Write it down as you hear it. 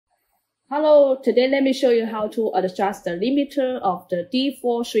Hello, today let me show you how to adjust the limiter of the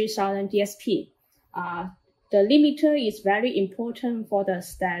D4-3000 DSP. The limiter is very important for the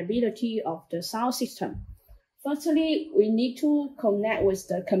stability of the sound system. Firstly, we need to connect with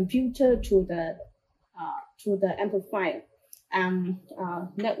the computer to the amplifier, and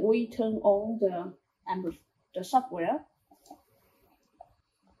let we turn on the software.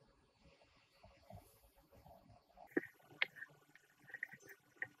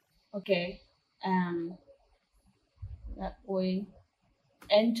 Okay, that we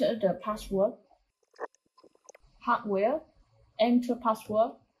enter the password. Hardware, enter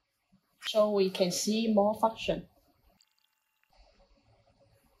password, so we can see more function.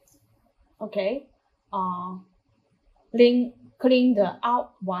 Okay, clean the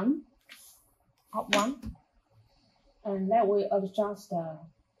out one, and then we adjust the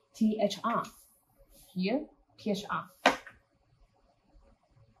THR here. THR.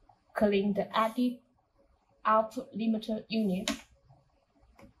 Clean the added output limiter unit,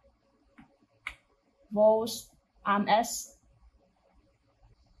 volts, RMS.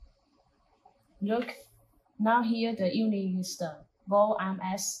 Look, now here the unit is the volt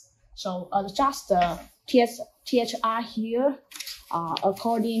RMS. So adjust the THR here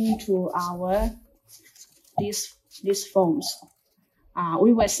according to our these phones.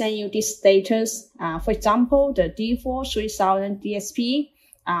 We will send you this status. For example, the D4-3000 DSP.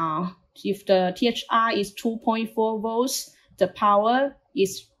 If the THR is 2.4 volts, the power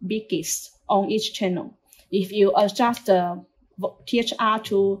is biggest on each channel. If you adjust the THR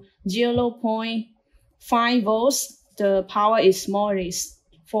to 0.5 volts, the power is smallest,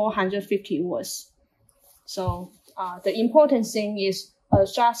 450 watts. So the important thing is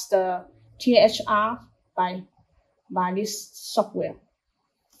adjust the THR by this software.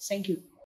 Thank you.